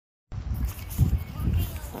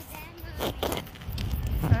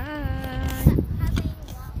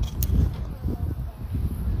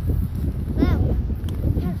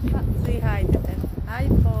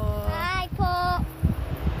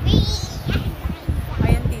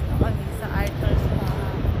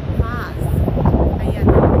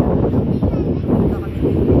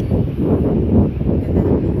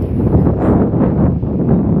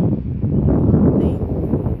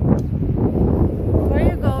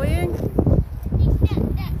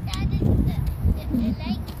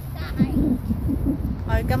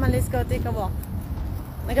take a walk.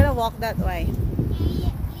 I'm gonna walk that way.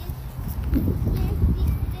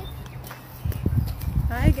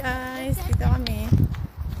 Hi guys, dito kami.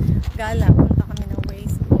 Gala, punta kami ng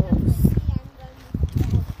Waste Coast.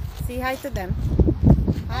 Say hi to them.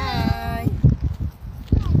 Hi.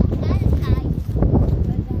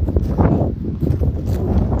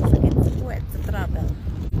 So it's wet to travel.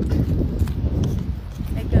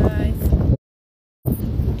 Hi guys.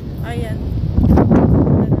 Ayan.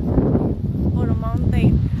 Puro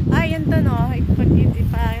mountain. Ayan to no.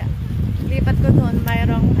 Lipat ko doon,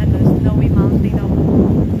 mayroong snowy mountain o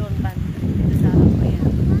doon pa. Dito sa harap ko yan.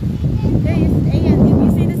 Ayan, did you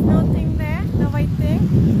see the snow thing there? The white thing?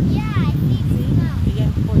 Yeah, I see snow.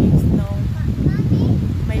 Ayan po yung snow. Mommy,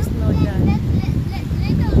 May snow dyan.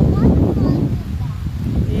 little waterfall.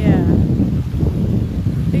 Yeah.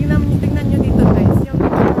 Tingnan nyo dito guys. Yung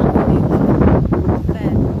dito.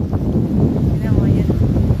 Red. Tingnan mo yan.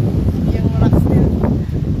 Yung rocks din.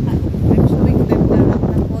 I'm showing them the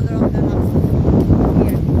color of the rocks.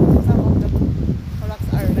 Here. Some of the rocks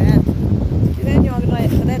are red. Tingnan nyo,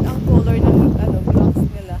 red ang color ng rocks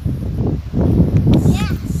nila.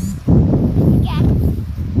 Yes. Yeah.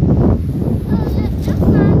 Oh, look,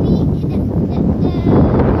 mommy. The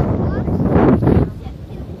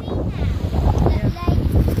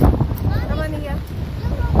Come on here.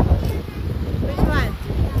 look over here. Which one?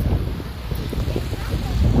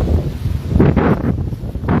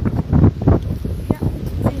 Yeah.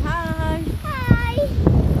 Say hi. Hi.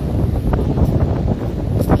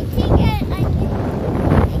 I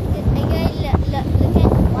think I look at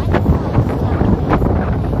the waterfall.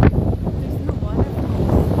 There's no water.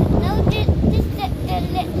 No, this the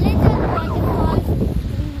little waterfalls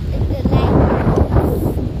in the lake.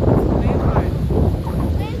 Where?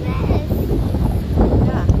 Where is?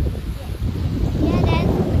 Yeah. Yeah,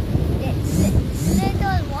 that's the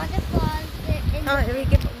little waterfalls in Come on, we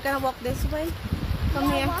gonna walk this way.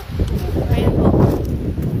 Come here. walk. Ayan po.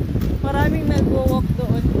 Maraming nagwo-walk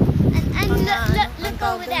doon. And look Ang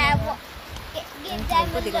over there. doon, Give them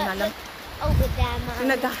a Hindi ko na alam. look over there, Yung Mom.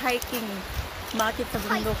 nag-hiking. Bakit sa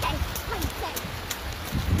bundok? Hi.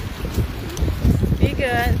 Be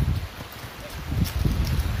good.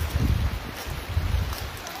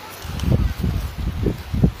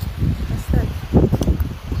 What's that?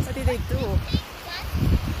 What did they do?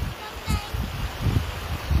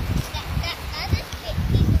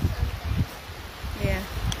 Yeah.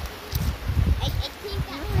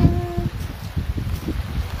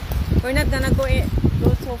 We're not gonna go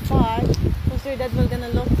so far because your dad will gonna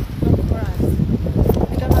look for us.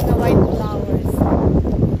 Ito mga white flowers.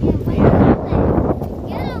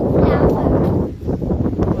 Wow, flowers.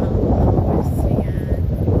 Ayan.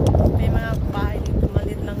 May mga bahay dito,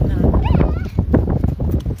 maliit lang na.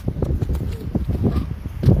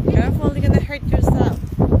 Careful, you're gonna hurt yourself.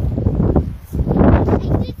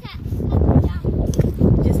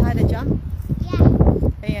 Just had a jump.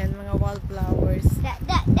 Ayan, mga wildflowers.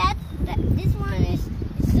 This one is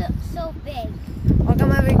so big. Huwag ka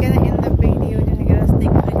mabigyan na in the video. You're gonna just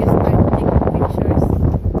start taking pictures.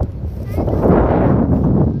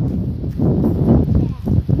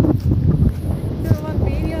 You want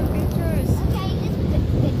video and pictures?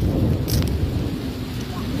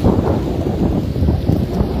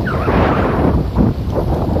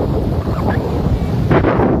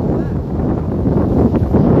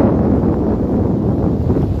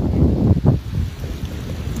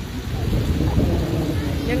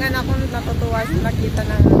 Yung anak ko natutuwa sa nakita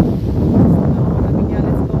ng sabi niya,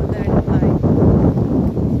 let's go there and fly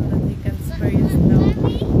so that they can experience snow.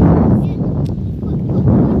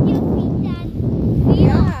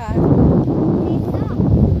 Yeah,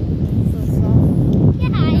 so soft.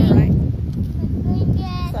 Right?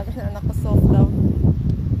 Sabi ng anak ko soft daw.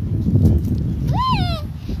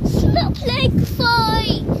 Look like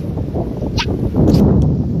fight.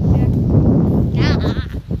 Yeah.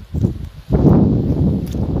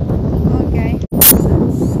 Okay.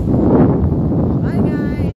 Bye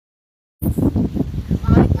guys.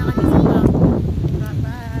 Balik na kami sa vlog.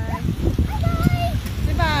 Bye.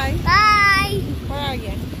 Say bye. Bye. Where are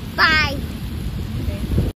you? Bye. Okay.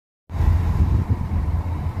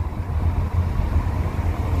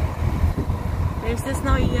 There's the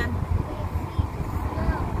snow, Ian.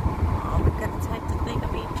 Oh, we got time to take a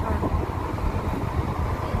picture.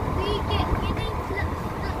 We getting closer to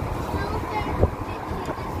the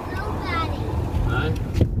snow valley. No?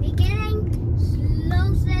 We're getting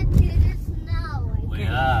closer to the snow. We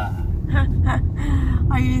are.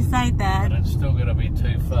 Are you But excited? it's still going to be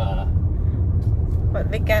too far. But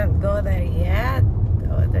we can't go there yet.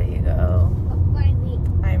 Oh, there you go. Why we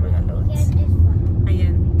Ay, mga get loads. this one?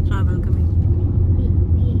 Ayan. travel kami.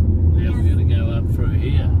 Yeah, we're gonna go up through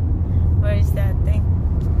here. Where is that thing?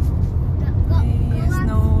 Yes,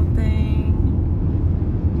 no thing.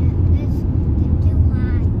 It's too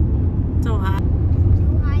high. So hot.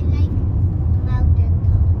 Too high like mountain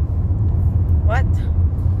top. What?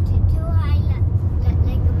 Too high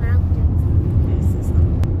like a mountain. This is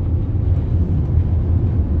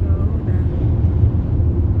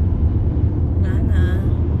Nana.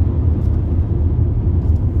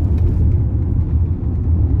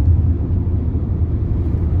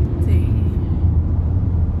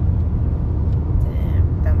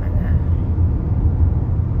 Tama na.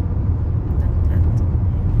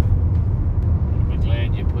 I'll be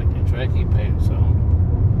glad you put your trackie pants on.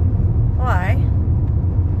 Why?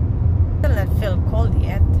 Still not feel cold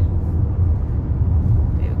yet.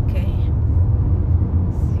 Okay.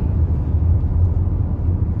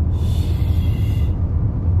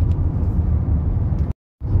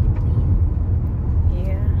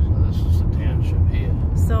 Yeah. So this is the township here.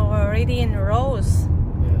 So we're already in Rose.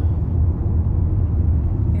 Yeah.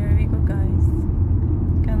 Here we go, guys.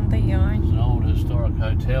 Ganda There's yarn. an old historic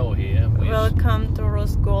hotel here. Welcome to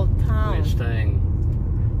Rose Gold We're Town. staying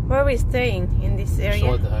Where are we staying? In this area?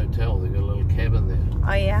 inside the hotel. They've got a little cabin there.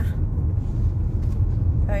 Oh yeah.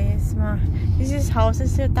 Oh yes, ma. This is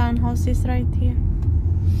houses here, townhouses right here.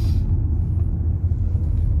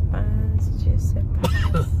 Pans Giuseppe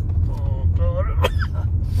House. Oh God.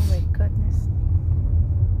 Oh my goodness.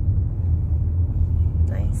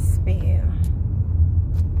 Nice view.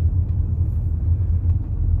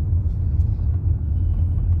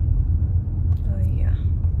 Oh yeah.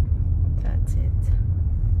 That's it.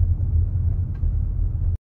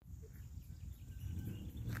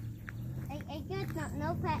 I got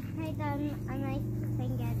no pet python and I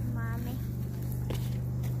think it's mommy.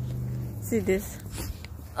 See this?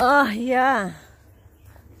 Oh yeah.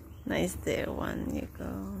 Nice there. One you go.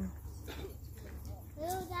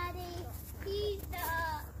 Little daddy, he's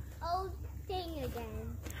the old thing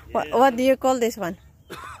again. What do you call this one?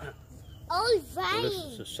 Old So this is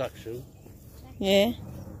vine. a suction. Yeah.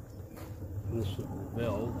 This is the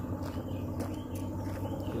valve.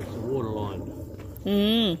 It's the water line.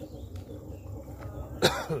 Mm.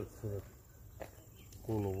 For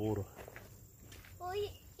all the water. Well,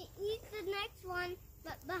 he's the next one,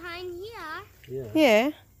 but behind here, Yeah. Yeah.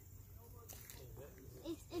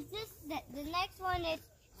 it's just that the next one is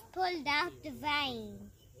pulled out the vein.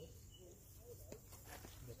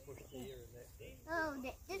 Oh,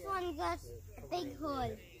 this one got a big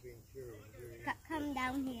hole. Come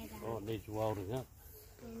down here, Dad. Oh, it needs welding up.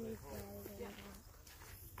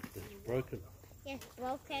 It's broken. Yes,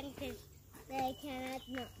 broken because they cannot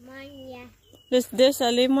not mine yet. There's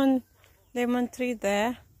a lemon tree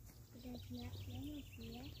there. There's not lemons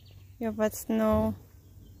here. Yeah, but no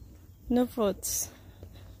fruits.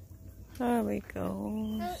 There we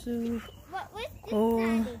go. So, What's this, Oh.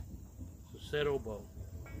 Daddy? It's a saddle bowl.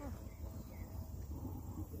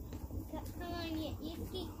 Come on, you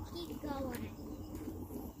keep going.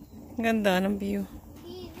 ganda ng view.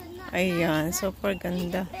 Ayan, super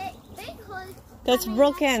ganda. Big hole. That's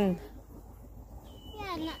broken.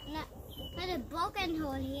 Yeah, not a broken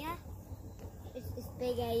hole here. It's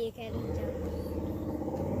bigger, you can jump.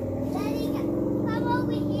 Daddy, come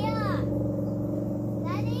over here.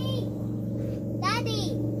 Daddy!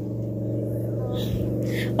 Daddy!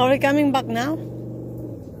 Are we coming back now?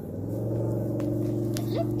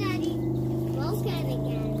 Look, Daddy. Broken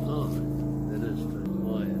again. Oh, that is the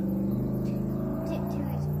wire. Two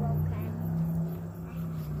is broken.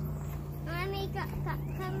 Mommy,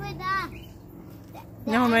 come with us.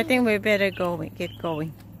 No, I think we better go. Get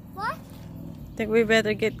going. What? I think we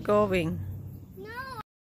better get going.